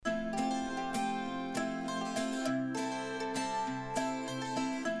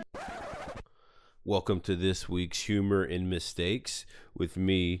Welcome to this week's Humor and Mistakes with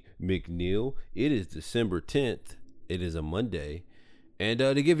me, McNeil. It is December 10th. It is a Monday. And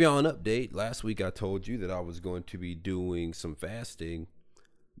to give y'all an update, last week I told you that I was going to be doing some fasting.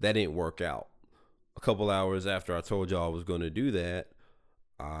 That didn't work out. A couple hours after I told y'all I was going to do that,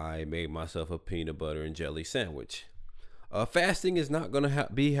 I made myself a peanut butter and jelly sandwich. Fasting is not going to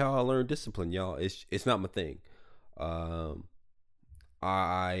be how I learn discipline, y'all. It's not my thing.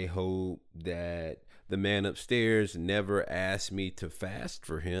 I hope that the man upstairs never asked me to fast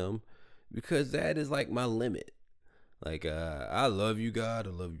for him, because that is like my limit. Like, I love you, God.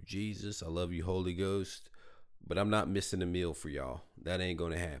 I love you, Jesus. I love you, Holy Ghost. But I'm not missing a meal for y'all. That ain't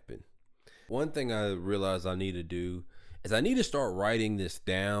going to happen. One thing I realize I need to do is I need to start writing this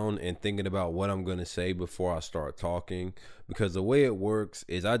down and thinking about what I'm going to say before I start talking, because the way it works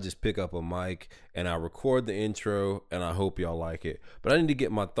is I just pick up a mic and I record the intro and I hope y'all like it. But I need to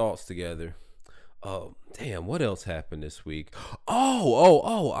get my thoughts together. Oh, damn, what else happened this week?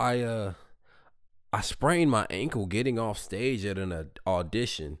 I sprained my ankle getting off stage at an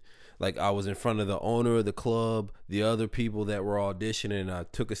audition. Like, I was in front of the owner of the club, the other people that were auditioning, and I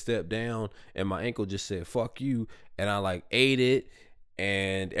took a step down and my ankle just said, fuck you. And I like ate it,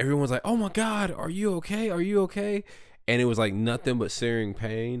 and everyone's like, oh my God, are you okay? Are you okay? And it was like nothing but searing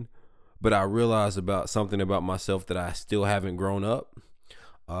pain. But I realized about something about myself, that I still haven't grown up.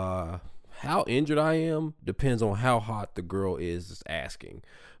 How injured I am depends on how hot the girl is asking.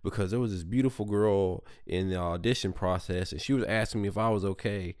 Because there was this beautiful girl in the audition process, and she was asking me if I was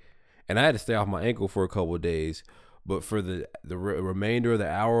okay. And I had to stay off my ankle for a couple of days. But for the remainder of the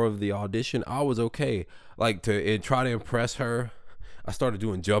hour of the audition, I was okay. Like, to try to impress her, I started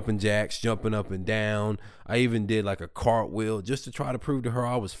doing jumping jacks, jumping up and down. I even did like a cartwheel just to try to prove to her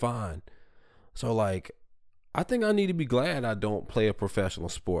I was fine. So, like, I think I need to be glad I don't play a professional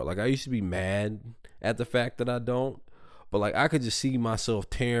sport. Like, I used to be mad at the fact that I don't. But, like, I could just see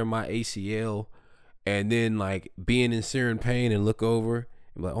myself tearing my ACL and then, like, being in searing pain and look over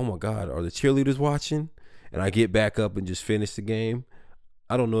and be like, oh my God, are the cheerleaders watching? And I get back up and just finish the game.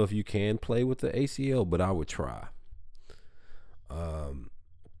 I don't know if you can play with the ACL, but I would try.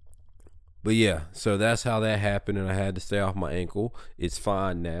 But yeah, so that's how that happened, and I had to stay off my ankle. It's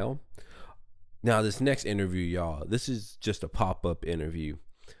fine now. Now, this next interview, y'all, this is just a pop-up interview.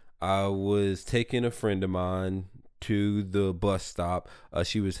 I was taking a friend of mine to the bus stop.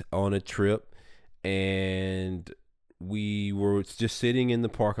 She was on a trip, and we were just sitting in the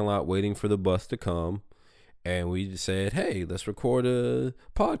parking lot waiting for the bus to come. And we said, hey, let's record a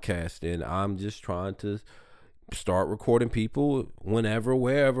podcast. And I'm just trying to start recording people whenever,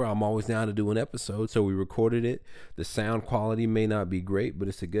 wherever. I'm always down to do an episode. So we recorded it. The sound quality may not be great, but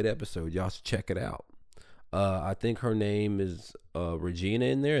it's a good episode. Y'all should check it out. I think her name is Regina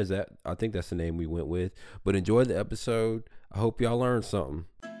in there. I think that's the name we went with. But enjoy the episode. I hope y'all learned something.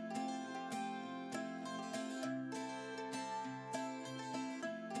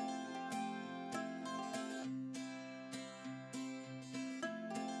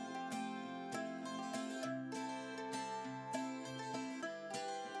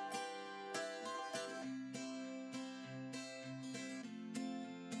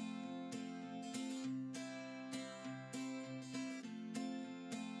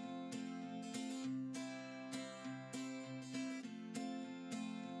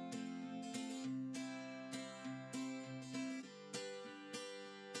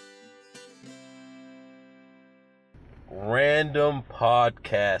 Random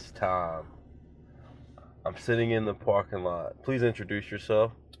podcast time. I'm sitting in the parking lot. Please introduce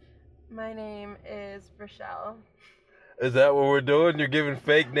yourself. My name is Rochelle. Is that what we're doing? You're giving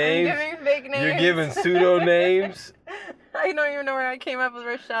fake names? I'm giving fake names. You're giving pseudo names? I don't even know where I came up with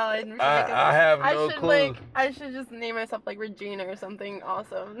Rochelle. I have no clue. I should just name myself like Regina or something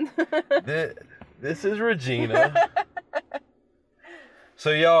awesome. This is Regina.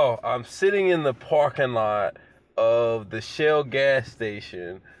 So y'all, I'm sitting in the parking lot of the Shell gas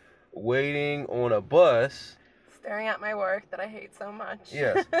station waiting on a bus. Staring at my work that I hate so much.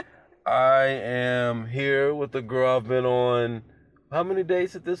 Yes. I am here with the girl I've been on, how many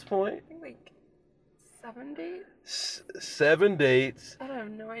dates at this point? I think like 7 dates. 7 dates. I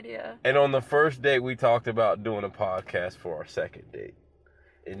have no idea. And on the first date, we talked about doing a podcast for our second date.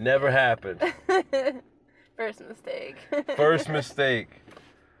 It never happened. First mistake. First mistake.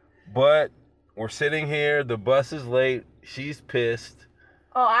 But we're sitting here. The bus is late. She's pissed.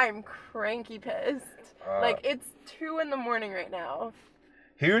 Oh, I'm cranky pissed. Like, it's 2 a.m. right now.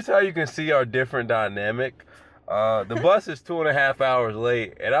 Here's how you can see our different dynamic. The bus is 2.5 hours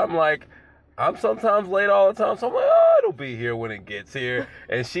late, and I'm like, I'm sometimes late all the time, so I'm like, oh, it'll be here when it gets here.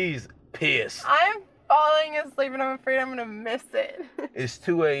 And she's pissed. I'm falling asleep and I'm afraid I'm gonna miss it. It's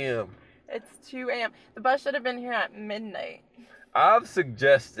 2 a.m. It's 2 a.m. The bus should have been here at midnight. I've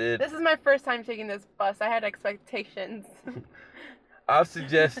suggested... This is my first time taking this bus. I had expectations. I've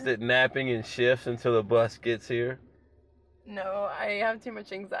suggested napping in shifts until the bus gets here. No, I have too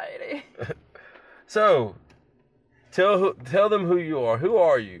much anxiety. So, tell them who you are. Who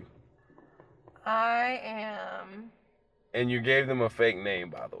are you? I am... And you gave them a fake name,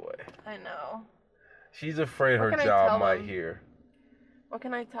 by the way. I know. She's afraid her What can I job tell might them? hear. What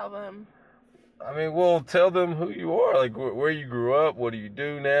can I tell them? I mean, well, tell them who you are. Like, where you grew up. What do you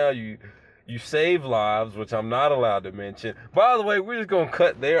do now? You save lives, which I'm not allowed to mention. By the way, we're just going to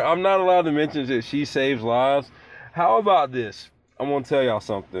cut there. I'm not allowed to mention that she saves lives. How about this? I'm going to tell y'all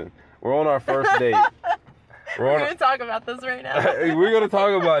something. We're on our first date. We're going to talk about this right now. We're going to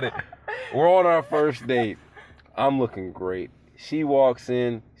talk about it. We're on our first date. I'm looking great. She walks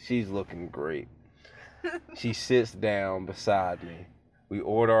in. She's looking great. She sits down beside me. We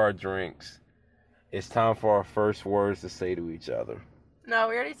order our drinks. It's time for our first words to say to each other. No,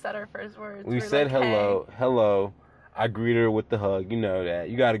 we already said our first words. We We're said like, hello, hey. hello. I greeted her with the hug. You know that.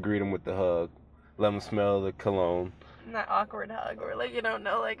 You got to greet them with the hug. Let them smell the cologne. And that awkward hug where, like, you don't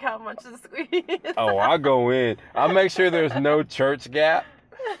know, like, how much to squeeze. Oh, I go in. I make sure there's no church gap.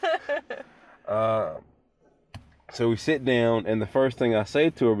 So we sit down, and the first thing I say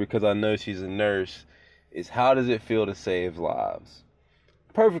to her, because I know she's a nurse, is how does it feel to save lives?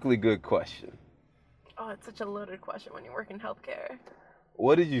 Perfectly good question. Oh, it's such a loaded question when you work in healthcare.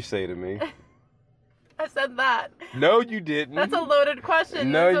 What did you say to me? I said that. No, you didn't. That's a loaded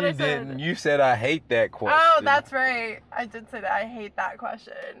question. No, That's what you I said. didn't. You said I hate that question. Oh, that's right. I did say that. I hate that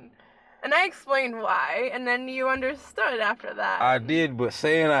question. And I explained why, and then you understood after that. I did, but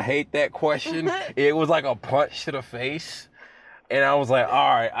saying I hate that question, it was like a punch to the face. And I was like, all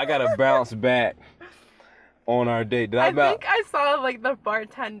right, I got to bounce back on our date. Did I bounce? think I saw, like, the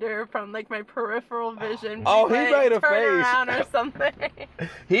bartender from, like, my peripheral vision. Oh, he like, made a turn face. around or something.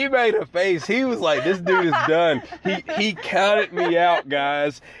 He made a face. He was like, this dude is done. He counted me out,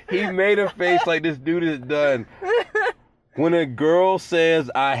 guys. He made a face like this dude is done. When a girl says,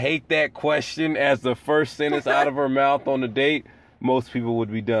 I hate that question as the first sentence out of her mouth on the date, most people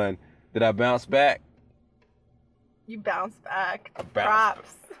would be done. Did I bounce back? You bounced back.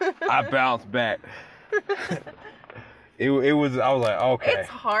 Props. I bounced back. It was, I was like, okay. It's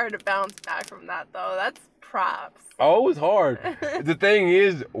hard to bounce back from that, though. That's props. Oh, it was hard. The thing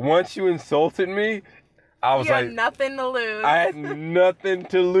is, once you insulted me, I was You like, had nothing to lose. I had nothing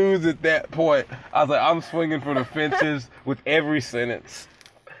to lose at that point. I was like, I'm swinging for the fences with every sentence.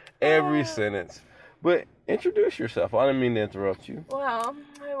 Every sentence. But introduce yourself. I didn't mean to interrupt you. Well,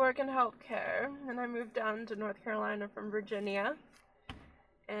 I work in healthcare, and I moved down to North Carolina from Virginia.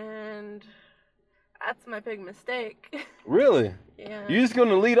 And that's my big mistake. Really? Yeah. You're just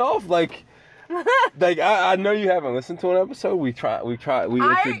gonna lead off like I know you haven't listened to an episode. We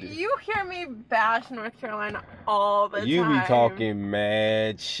introduced. You hear me bash North Carolina all the time. You be talking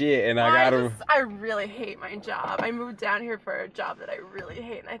mad shit, and I really hate my job. I moved down here for a job that I really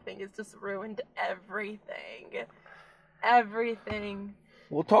hate, and I think it's just ruined everything. Everything.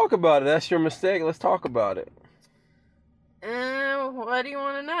 We'll talk about it. That's your mistake. Let's talk about it. What do you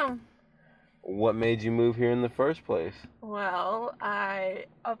want to know? What made you move here in the first place? Well, I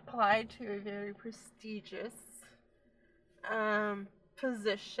applied to a very prestigious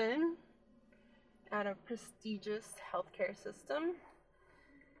position at a prestigious healthcare system.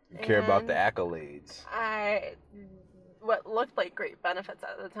 You care about the accolades. What looked like great benefits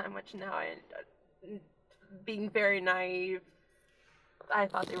at the time, which now being very naive, I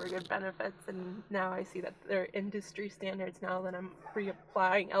thought they were good benefits, and now I see that they're industry standards now that I'm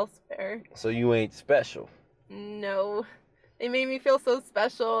reapplying elsewhere. So you ain't special. No. They made me feel so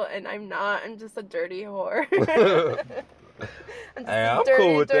special, and I'm not. I'm just a dirty whore. I'm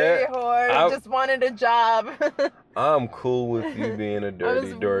cool with dirty that. Whore. I just wanted a job. I'm cool with you being a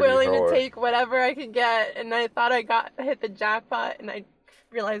dirty, dirty whore. I was willing to take whatever I could get, and I thought I hit the jackpot, and I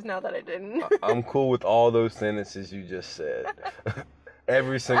realize now that I didn't. I'm cool with all those sentences you just said.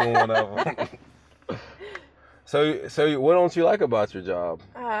 Every single one of them. So what don't you like about your job?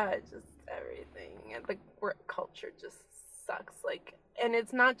 Just everything. The work culture just sucks. Like, and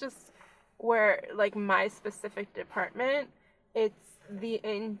it's not just where, like, my specific department, it's the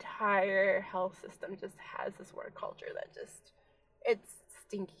entire health system just has this work culture that it's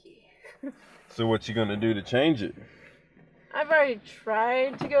stinky. So what you gonna do to change it? I've already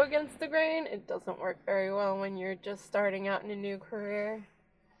tried to go against the grain. It doesn't work very well when you're just starting out in a new career.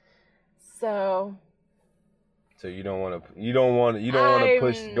 So So you don't want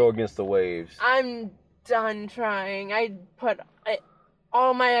to go against the waves. I'm done trying. I put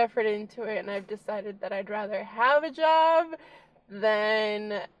all my effort into it, and I've decided that I'd rather have a job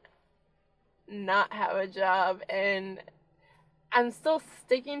than not have a job. And I'm still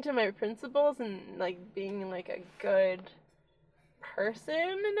sticking to my principles and like being like a good person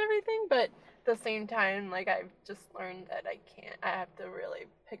and everything, but at the same time, like I've just learned that I have to really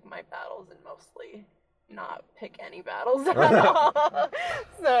pick my battles and mostly not pick any battles at all.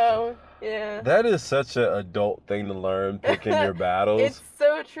 So, yeah. That is such an adult thing to learn, picking your battles. It's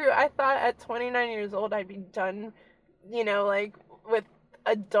so true. I thought at 29 years old I'd be done, like with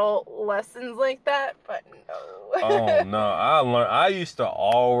adult lessons like that, but no. Oh no, I used to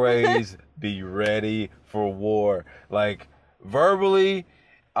always be ready for war. Like verbally,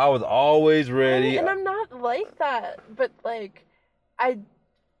 I was always ready. And I'm not like that, but like I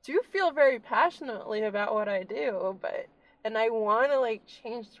do feel very passionately about what I do, and I want to like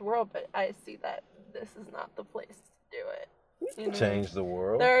change the world, but I see that this is not the place to do it. You know? Change the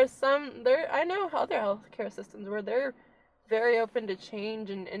world. I know other healthcare systems where they're very open to change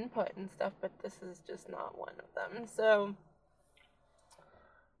and input and stuff, but this is just not one of them. So,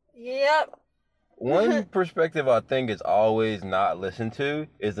 yep. One perspective I think is always not listened to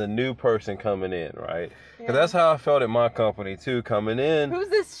is a new person coming in, right? Because that's how I felt at my company too, coming in. Who's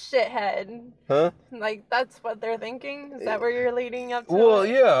this shithead? Huh? Like, that's what they're thinking? Is that where you're leading up to? Well,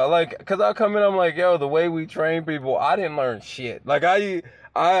 yeah, like, because I come in, I'm like, yo, the way we train people, I didn't learn shit. Like,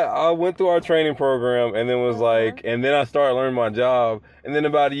 I went through our training program and then was like, and then I started learning my job. And then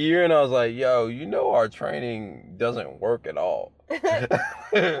about a year and I was like, yo, our training doesn't work at all.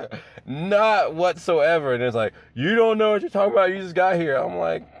 Not whatsoever. And it's like, you don't know what you're talking about. You just got here. I'm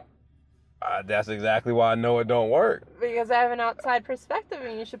like, that's exactly why I know it don't work. Because I have an outside perspective,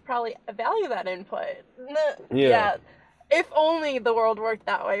 and you should probably value that input. Yeah. If only the world worked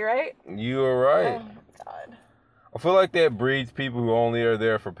that way, right? You were right. Oh, God. I feel like that breeds people who only are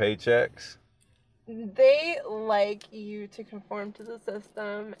there for paychecks. They like you to conform to the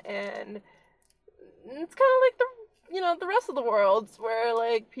system, and it's kind of like the rest of the world, where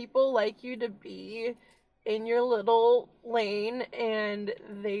like people like you to be in your little lane, and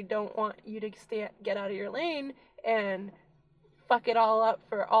they don't want you to get out of your lane and fuck it all up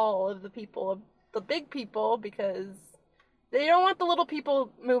for all of the big people, because they don't want the little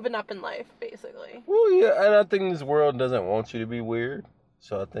people moving up in life, basically. Well, yeah, and I think this world doesn't want you to be weird,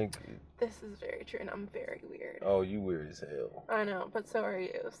 so I think... This is very true, and I'm very weird. Oh, you weird as hell. I know, but so are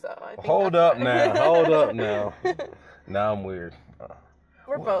you, so I think Hold up now. Now I'm weird.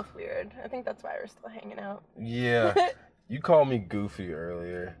 We're both weird. I think that's why we're still hanging out. Yeah. You called me goofy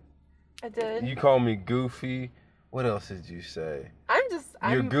earlier. I did. You called me goofy. What else did you say?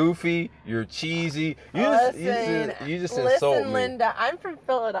 You're goofy. You're cheesy. You just insult me. Linda, I'm from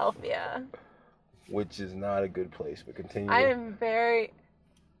Philadelphia. Which is not a good place, but continue. I am very...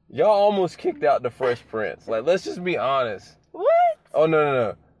 Y'all almost kicked out the Fresh Prince. Like, let's just be honest. What? Oh,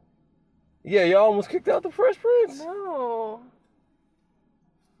 no. Yeah, y'all almost kicked out the Fresh Prince. No.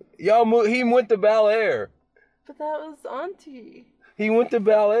 He went to Bel Air. But that was Auntie. He went to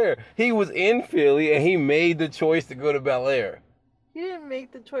Bel Air. He was in Philly, and he made the choice to go to Bel Air. He didn't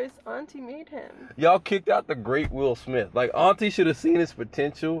make the choice. Auntie made him. Y'all kicked out the great Will Smith. Like, Auntie should have seen his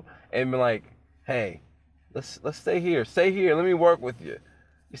potential and been like, hey, let's stay here. Stay here. Let me work with you.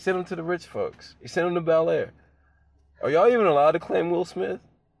 You sent him to the rich folks. You sent him to Bel Air. Are y'all even allowed to claim Will Smith?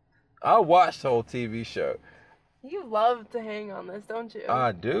 I watched the whole TV show. You love to hang on this, don't you?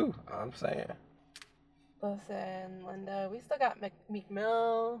 I do. I'm saying. Listen, Linda, we still got Meek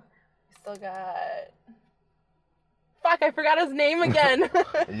Mill. We still got... Fuck, I forgot his name again.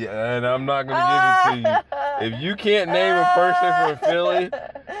 Yeah, and I'm not going to give it to you. If you can't name a person from Philly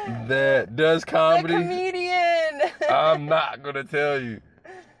that does comedy... The comedian. I'm not going to tell you.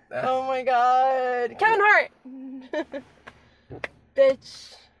 Oh my God. Kevin Hart.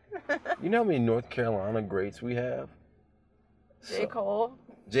 Bitch. You know how many North Carolina greats we have? J.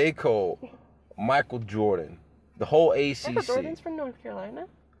 Cole. Michael Jordan. The whole ACC. Michael Jordan's from North Carolina?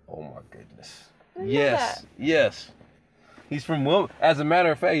 Oh my goodness. Yes. He's from as a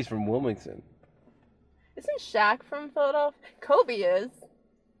matter of fact, he's from Wilmington. Isn't Shaq from Philadelphia? Kobe is.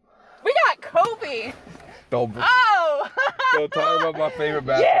 We got Kobe. Don't talk about my favorite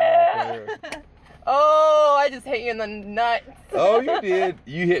basketball player. Oh, I just hit you in the nuts. Oh, you did.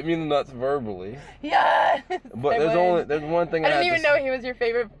 You hit me in the nuts verbally. Yeah. But there's one thing I didn't even know he was your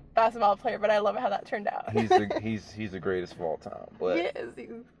favorite basketball player, but I love how that turned out. He's the greatest of all time. But he is.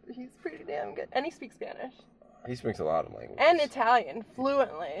 He's pretty damn good, and he speaks Spanish. He speaks a lot of languages. And Italian,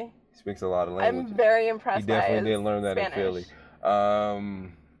 fluently. He speaks a lot of languages. I'm very impressed by his He definitely didn't learn that Spanish. in Philly.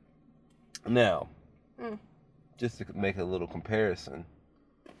 Now, just to make a little comparison,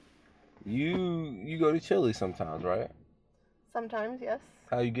 you go to Chile sometimes, right? Sometimes, yes.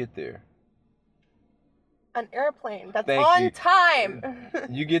 How you get there? An airplane. That's Thank on you. time.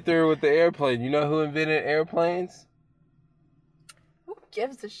 You get there with the airplane. You know who invented airplanes? Who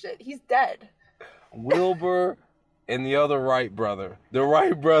gives a shit? He's dead. Wilbur and the other Wright brother. The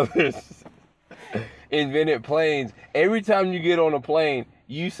Wright brothers invented planes. Every time you get on a plane,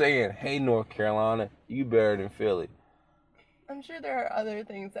 you saying, "Hey, North Carolina, you better than Philly." I'm sure there are other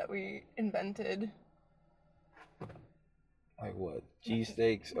things that we invented. Like what?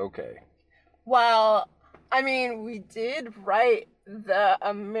 Cheesesteaks? Okay. Well, I mean, we did write the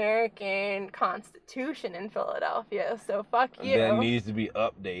American Constitution in Philadelphia, so fuck you. That needs to be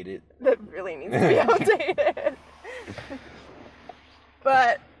updated. That really needs to be outdated.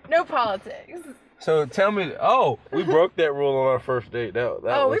 But no politics. So tell me, we broke that rule on our first date.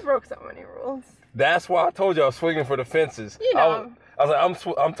 We broke so many rules. That's why I told you I was swinging for the fences. You know. I was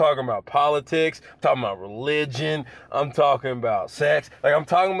like, I'm talking about politics, I'm talking about religion, I'm talking about sex. Like, I'm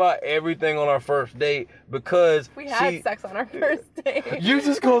talking about everything on our first date because we had sex on our first date. You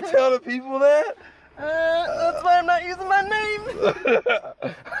just gonna tell the people that? That's why I'm not using my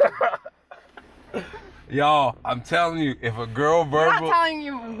name. Y'all, I'm telling you, if a girl We're not telling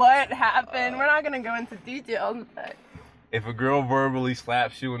you what happened. We're not gonna go into details, but if a girl verbally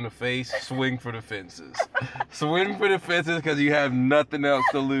slaps you in the face, swing for the fences. Swing for the fences because you have nothing else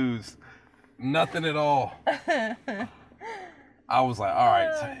to lose. Nothing at all. I was like, all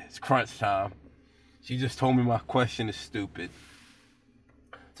right, it's crunch time. She just told me my question is stupid.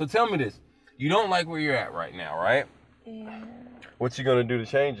 So tell me this. You don't like where you're at right now, right? Yeah. What you gonna do to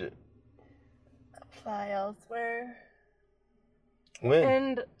change it? Apply elsewhere. When?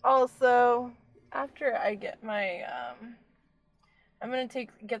 And also, after I get my, I'm gonna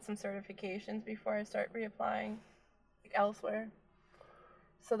get some certifications before I start reapplying elsewhere,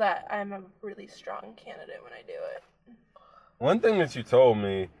 so that I'm a really strong candidate when I do it. One thing that you told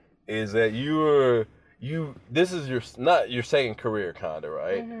me is that this is your second career kinda,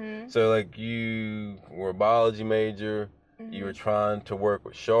 right? Mm-hmm. So like you were a biology major, you were trying to work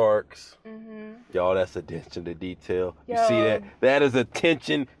with sharks. Mm-hmm. Y'all, that's attention to detail. Yo. You see that? That is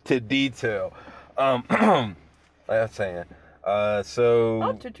attention to detail. Like I was saying. So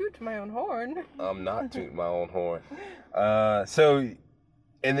Not to toot my own horn. I'm not tooting my own horn.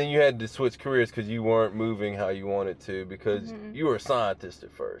 And then you had to switch careers because you weren't moving how you wanted to because you were a scientist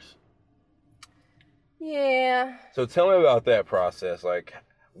at first. Yeah. So tell me about that process. Like,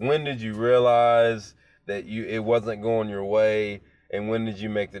 when did you realize that it wasn't going your way, and when did you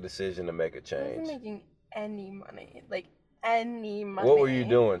make the decision to make a I change? wasn't making any money. Like, any money. What were you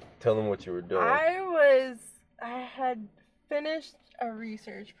doing? Tell them what you were doing. I had finished a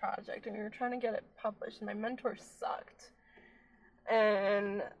research project, and we were trying to get it published, and my mentor sucked.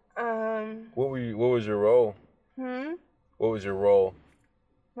 And, What was your role? What was your role?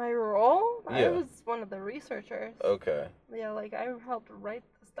 My role? Yeah. I was one of the researchers. Okay. Yeah, like, I helped write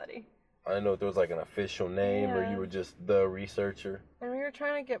the study. I didn't know if there was like an official name or you were just the researcher. And we were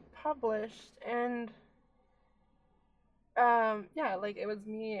trying to get published, and like it was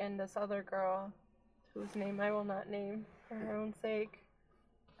me and this other girl whose name I will not name for her own sake.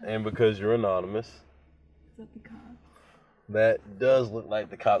 And because you're anonymous. Is that the cops? That does look like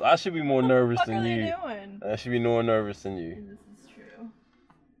the cops. I should be more nervous than you. What are they doing? I should be more nervous than you. This is true.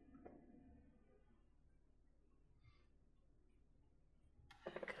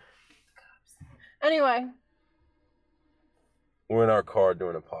 Anyway. We're in our car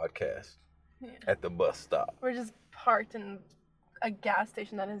doing a podcast at the bus stop. We're just parked in a gas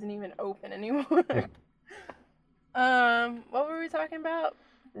station that isn't even open anymore. What were we talking about?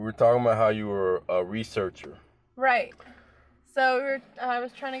 We were talking about how you were a researcher. Right. So I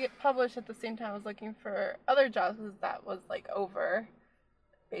was trying to get published at the same time I was looking for other jobs because that was like over,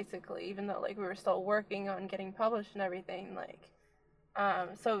 basically, even though like we were still working on getting published and everything. Like,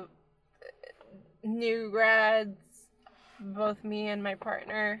 so new grads, both me and my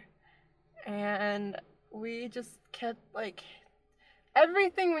partner, and we just kept like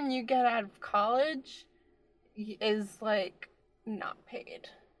everything when you get out of college is like not paid.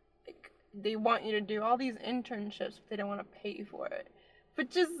 Like they want you to do all these internships, but they don't want to pay you for it.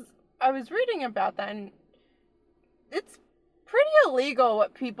 But just I was reading about that, and it's pretty illegal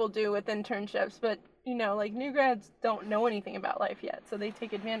what people do with internships, but you know, like new grads don't know anything about life yet, so they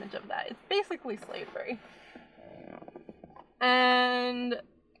take advantage of that. It's basically slavery.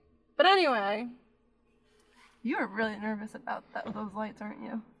 But anyway, You were really nervous about those lights, aren't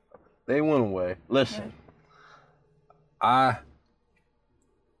you? They went away. Listen, I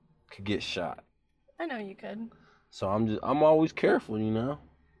could get shot. I know you could. So I'm always careful, you know?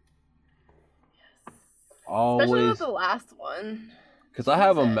 Yes. Always. Especially with the last one. Because I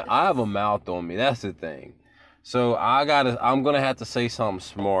have a mouth on me. That's the thing. So I'm going to have to say something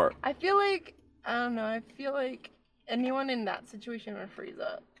smart. I feel like anyone in that situation would freeze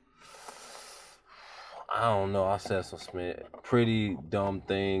up. I don't know. I said some pretty dumb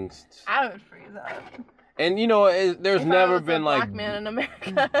things. I would freeze up. And you know, there's never been like black man in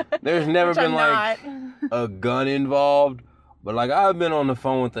America. There's never been like not. a gun involved. But like I've been on the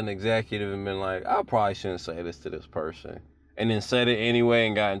phone with an executive and been like, I probably shouldn't say this to this person, and then said it anyway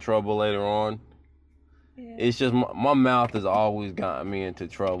and got in trouble later on. Yeah. It's just my mouth has always gotten me into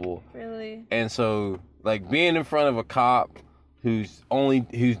trouble. Really. And so like being in front of a cop who's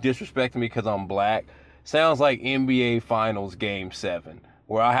disrespecting me because I'm black sounds like NBA Finals Game 7,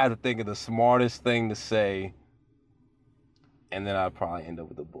 where I had to think of the smartest thing to say, and then I'd probably end up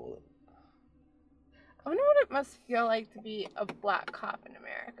with a bullet. I wonder what it must feel like to be a black cop in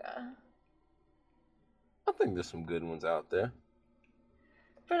America. I think there's some good ones out there.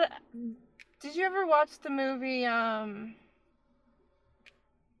 But did you ever watch the movie, what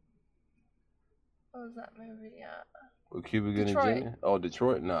was that movie? With Cuba Gooding Jr.? Oh,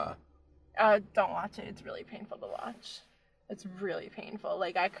 Detroit? Nah. Don't watch it. It's really painful to watch. It's really painful.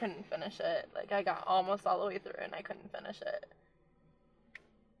 Like, I couldn't finish it. Like, I got almost all the way through and I couldn't finish it.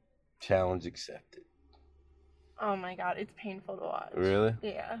 Challenge accepted. Oh my god, it's painful to watch. Really?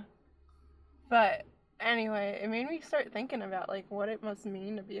 Yeah. But anyway, it made me start thinking about, like, what it must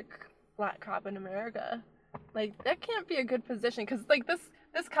mean to be a black cop in America. Like, that can't be a good position. Because, like, this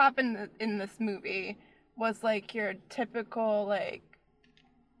cop in this movie was, like, your typical, like,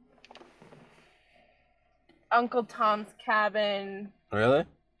 Uncle Tom's Cabin. Really?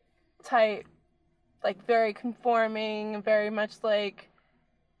 Type, like, very conforming, very much like,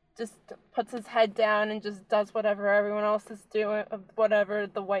 just puts his head down and just does whatever everyone else is doing, whatever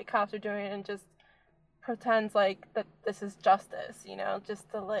the white cops are doing, and just pretends like that this is justice, you know, just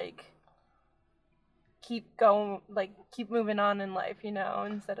to, like, keep going, like, keep moving on in life, you know,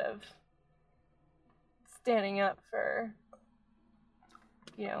 instead of standing up for,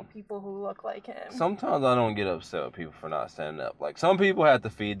 you know, people who look like him. Sometimes I don't get upset with people for not standing up. Like, some people have to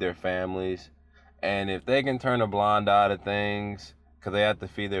feed their families, and if they can turn a blind eye to things because they have to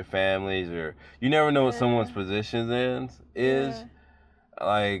feed their families, or you never know what someone's position is. Yeah.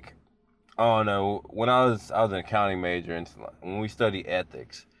 Like, I don't know. When I was an accounting major, and when we studied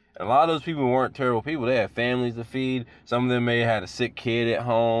ethics, and a lot of those people weren't terrible people. They had families to feed. Some of them may have had a sick kid at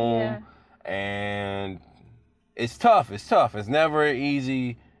home, and it's tough. It's tough. It's never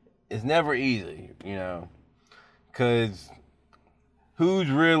easy. It's never easy, you know, because who's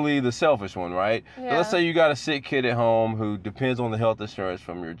really the selfish one, right? Yeah. So let's say you got a sick kid at home who depends on the health insurance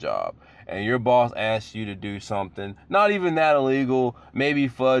from your job, and your boss asks you to do something, not even that illegal, maybe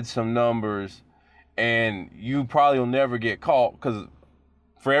fudge some numbers, and you probably will never get caught, because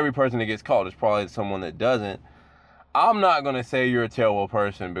for every person that gets caught, there's probably someone that doesn't. I'm not going to say you're a terrible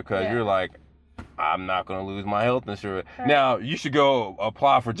person because you're like, I'm not going to lose my health insurance. Right. Now, you should go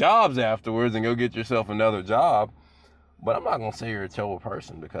apply for jobs afterwards and go get yourself another job. But I'm not going to say you're a terrible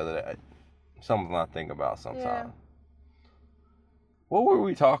person because of that. Something I think about sometimes. Yeah. What were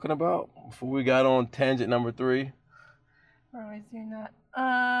we talking about before we got on tangent number 3? We're always doing that.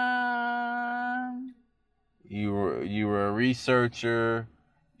 You were a researcher.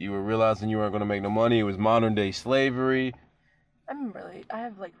 You were realizing you weren't going to make no money. It was modern day slavery. I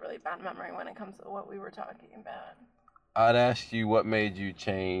have like really bad memory when it comes to what we were talking about. I'd ask you what made you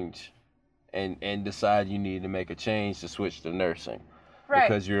change and decide you needed to make a change to switch to nursing. Right.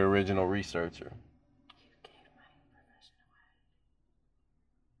 Because you're an original researcher. You gave my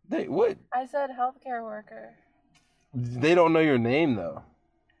profession away. What? I said healthcare worker. They don't know your name though.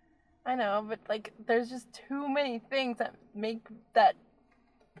 I know, but like there's just too many things that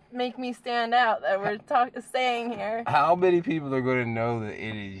make me stand out that we're saying here. How many people are going to know that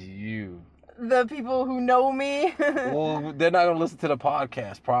it is you? The people who know me? Well, they're not going to listen to the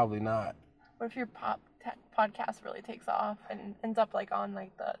podcast. Probably not. What if your podcast really takes off and ends up like on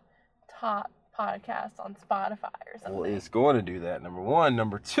like the top podcast on Spotify or something? Well, it's going to do that, number 1.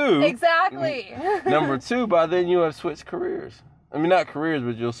 Number 2. Exactly. Number 2, by then you have switched careers. I mean, not careers,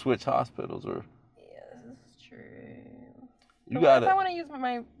 but you'll switch hospitals or... What if I want to use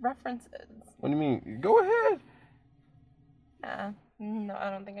my references? What do you mean? Go ahead. No, I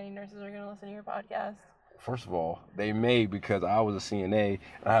don't think any nurses are going to listen to your podcast. First of all, they may, because I was a CNA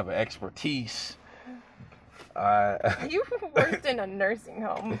and I have an expertise You worked in a nursing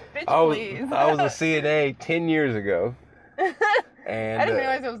home. Bitch, please. I was a CNA 10 years ago. And I didn't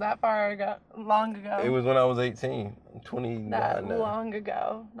realize it was that long ago. It was when I was 18. I'm 29 that now. long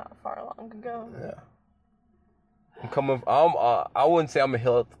ago. Not far long ago. Yeah. I wouldn't say I'm a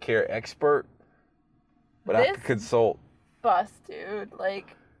healthcare expert, but I could consult. Bus, dude.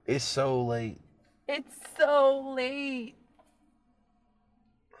 Like, it's so late. It's so late.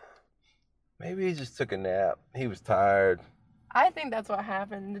 Maybe he just took a nap. He was tired. I think that's what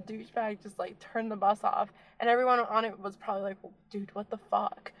happened. The douchebag just like turned the bus off, and everyone on it was probably like, well, "Dude, what the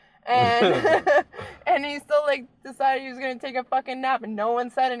fuck?" And and he still like decided he was gonna take a fucking nap, and no one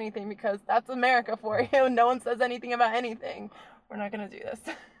said anything because that's America for you. No one says anything about anything. We're not gonna do this.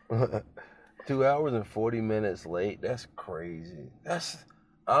 2 hours and 40 minutes late. That's crazy.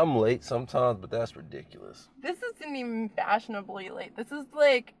 I'm late sometimes, but that's ridiculous. This isn't even fashionably late. This is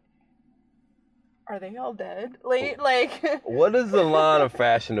like, are they all dead late? Like, what is the line of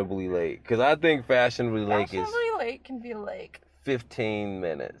fashionably late? Because I think fashionably late can be like 15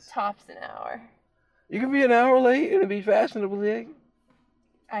 minutes. Tops an hour. You can be an hour late and it be fashionably late?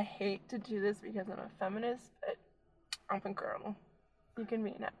 I hate to do this because I'm a feminist, but I'm a girl. You can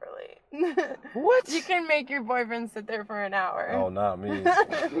be an hour late. What? You can make your boyfriend sit there for an hour. Oh, not me.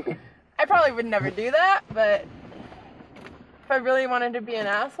 I probably would never do that, but if I really wanted to be an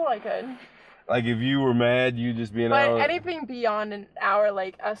asshole, I could. Like, if you were mad, you'd just be an hour? But anything beyond an hour,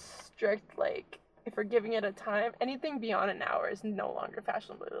 like a strict, like, if we're giving it a time, anything beyond an hour is no longer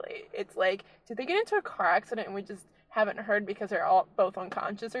fashionably late. It's like, did they get into a car accident and we just haven't heard because they're all both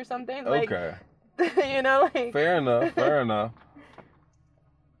unconscious or something? Like, okay. You know, like... Fair enough.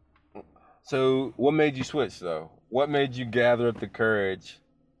 So, what made you switch, though? What made you gather up the courage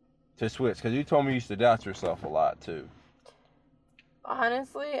to switch? Because you told me you used to doubt yourself a lot, too.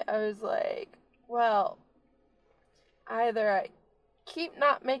 Honestly, I was like, well, either I keep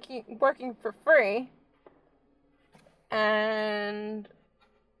not working for free, and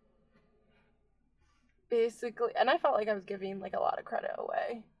basically, and I felt like I was giving, like, a lot of credit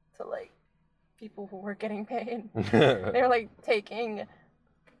away to, like, people who were getting paid. They were, like, taking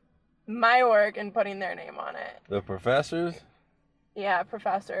my work and putting their name on it. The professors? Yeah,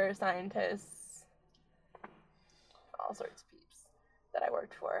 professors, scientists, all sorts of peeps that I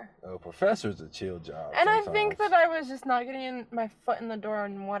worked for. Oh, professor's a chill job. And sometimes. I think that I was just not getting my foot in the door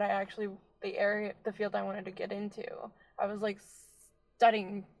on what I actually, the field I wanted to get into. I was like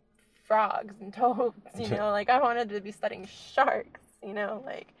studying frogs and toads, you know, like I wanted to be studying sharks, you know,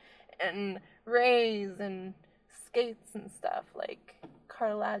 like, and rays and skates and stuff, like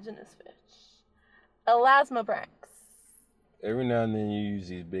cartilaginous fish, elasmobranchs. Every now and then you use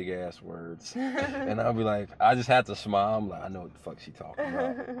these big ass words, and I'll be like, I just have to smile. I'm like, I know what the fuck she talking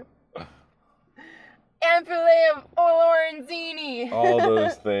about. Ampullae of Lorenzini. All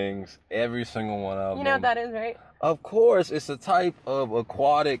those things, every single one of them. You know what that is, right? Of course, it's a type of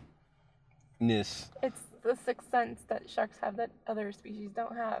aquaticness. It's the sixth sense that sharks have that other species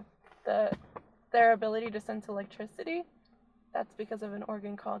don't have. Their ability to sense electricity. That's because of an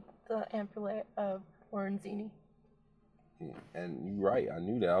organ called the ampullae of Lorenzini. And you're right, I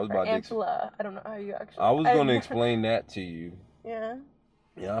knew that. I was about to ampulla. I don't know how you actually... I was going to explain that to you. Yeah?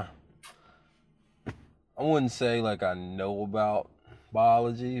 Yeah. I wouldn't say like I know about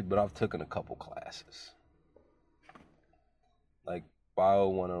biology, but I've taken a couple classes. Like Bio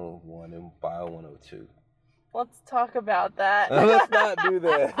 101 and Bio 102. Let's talk about that. Let's not do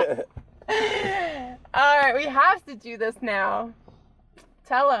that. All right, we have to do this now.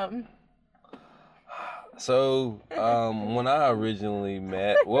 Tell them. So, when I originally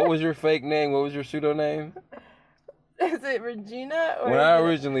met, what was your fake name? What was your pseudonym? Is it Regina? Or when I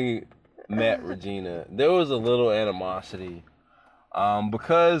originally met Regina, there was a little animosity.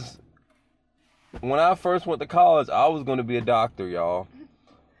 Because when I first went to college, I was going to be a doctor, y'all.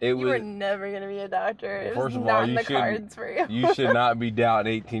 You were never going to be a doctor. It first was of not all, in you the cards for you. You should not be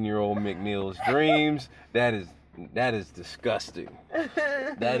doubting 18-year-old McNeil's dreams. That is disgusting.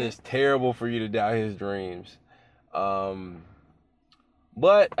 That is terrible for you to doubt his dreams. And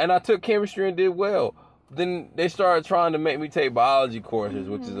I took chemistry and did well. Then they started trying to make me take biology courses,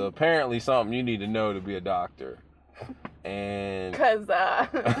 which is apparently something you need to know to be a doctor. And because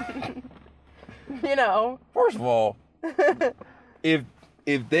you know, first of all,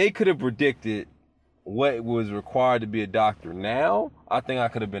 if they could have predicted what was required to be a doctor now, I think I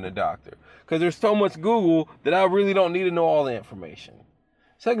could have been a doctor. Because there's so much Google that I really don't need to know all the information.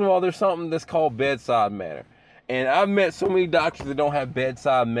 Second of all, there's something that's called bedside manner. And I've met so many doctors that don't have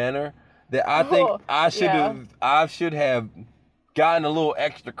bedside manner that I think I should have gotten a little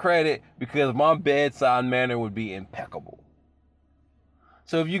extra credit because my bedside manner would be impeccable.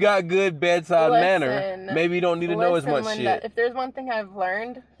 So if you got good bedside manner, maybe you don't need to know as much Linda, shit. If there's one thing I've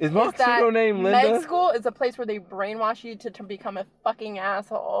learned, is my pseudo name Linda? Med school is a place where they brainwash you to become a fucking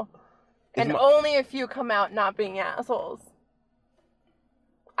asshole. And only a few come out not being assholes.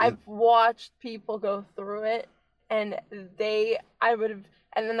 I've watched people go through it, and then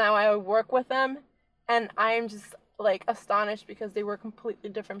now I would work with them, and I am just like astonished because they were completely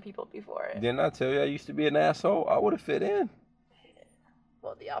different people before it. Didn't I tell you I used to be an asshole? I would have fit in.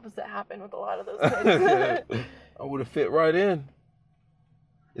 Well, the opposite happened with a lot of those kids. I would have fit right in.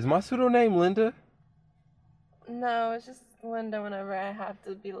 Is my pseudo name Linda? No, it's just Linda whenever I have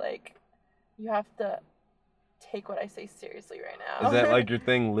to be like, you have to take what I say seriously right now. Is that like your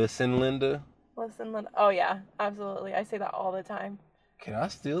thing, listen, Linda? Listen, Linda. Oh, yeah, absolutely. I say that all the time. Can I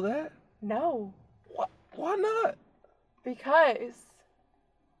steal that? No. What? Why not? Because.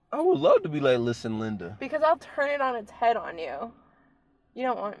 I would love to be like, listen, Linda. Because I'll turn it on its head on you. You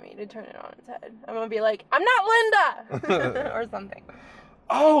don't want me to turn it on its head. I'm going to be like, I'm not Linda! Or something.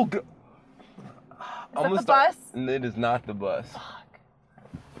 Oh, Is that the bus? It is not the bus. Fuck.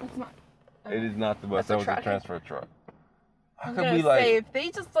 It's not. It is not the bus. That was a transfer truck. I was gonna say, if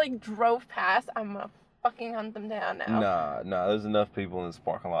they just like drove past, I'm gonna fucking hunt them down now. Nah. There's enough people in this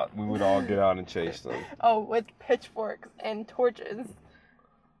parking lot. We would all get out and chase them. Oh, with pitchforks and torches.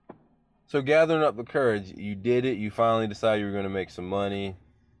 So gathering up the courage, you did it. You finally decided you were going to make some money,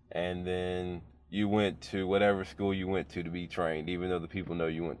 and then you went to whatever school you went to be trained, even though the people know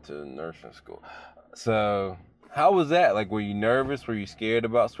you went to nursing school. So how was that? Like, were you nervous? Were you scared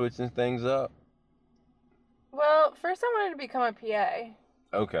about switching things up? Well, first I wanted to become a PA.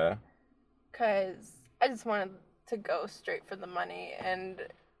 Okay. Because I just wanted to go straight for the money, and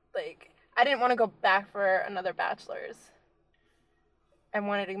like I didn't want to go back for another bachelor's. I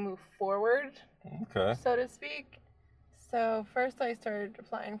wanted to move forward, so to speak. So first I started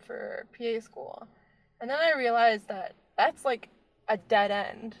applying for PA school. And then I realized that that's like a dead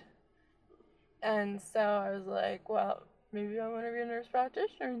end. And so I was like, well, maybe I want to be a nurse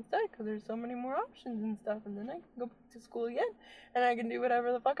practitioner instead because there's so many more options and stuff. And then I can go back to school again and I can do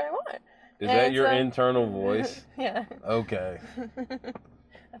whatever the fuck I want. Is that your internal voice? Yeah. Okay.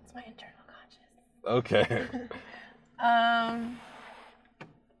 That's my internal conscious. Okay.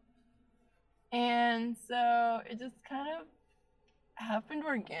 And so it just kind of happened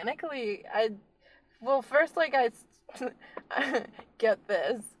organically. First, like, I get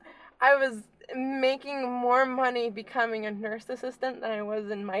this. I was making more money becoming a nurse assistant than I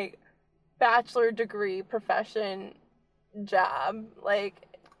was in my bachelor degree profession job. Like,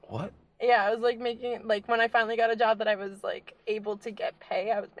 what? Yeah, I was like making, like, when I finally got a job that I was like able to get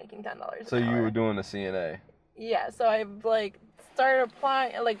pay, I was making $10 an hour. So you were doing a CNA? Yeah, so I like started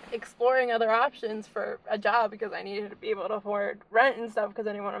applying, like exploring other options for a job because I needed to be able to afford rent and stuff because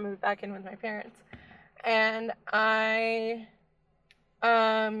I didn't want to move back in with my parents. And I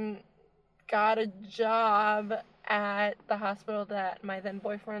got a job at the hospital that my then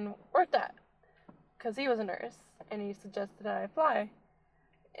boyfriend worked at because he was a nurse and he suggested I apply.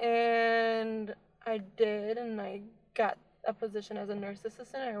 And I did, and I got a position as a nurse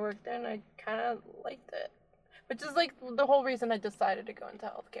assistant. I worked there and I kind of liked it. Which is like the whole reason I decided to go into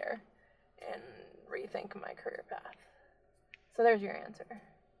healthcare and rethink my career path. So there's your answer.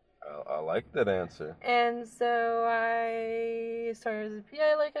 I like that answer. And so I started as a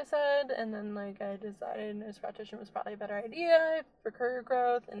PA, like I said, and then like I decided nurse practitioner was probably a better idea for career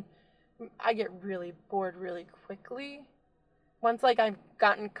growth. And I get really bored really quickly. Once like I've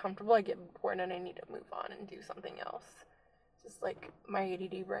gotten comfortable, I get bored and I need to move on and do something else. Just like my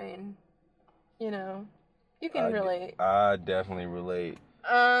ADD brain, you know. You can relate. I definitely relate.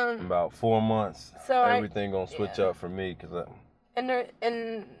 About 4 months, so everything gonna switch up for me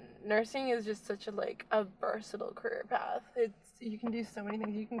and nursing is just such a versatile career path. You can do so many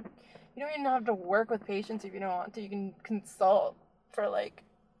things. You don't even have to work with patients if you don't want to. You can consult for a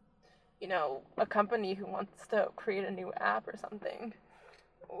company who wants to create a new app or something.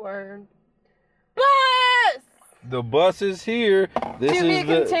 Or bus. The bus is here. This to be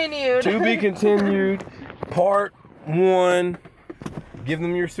continued. To be continued. Part 1. Give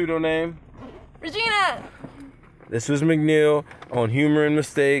them your pseudo name. Regina. This was McNeil on Humor and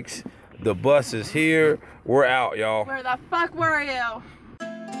Mistakes. The bus is here. We're out, y'all. Where the fuck were you?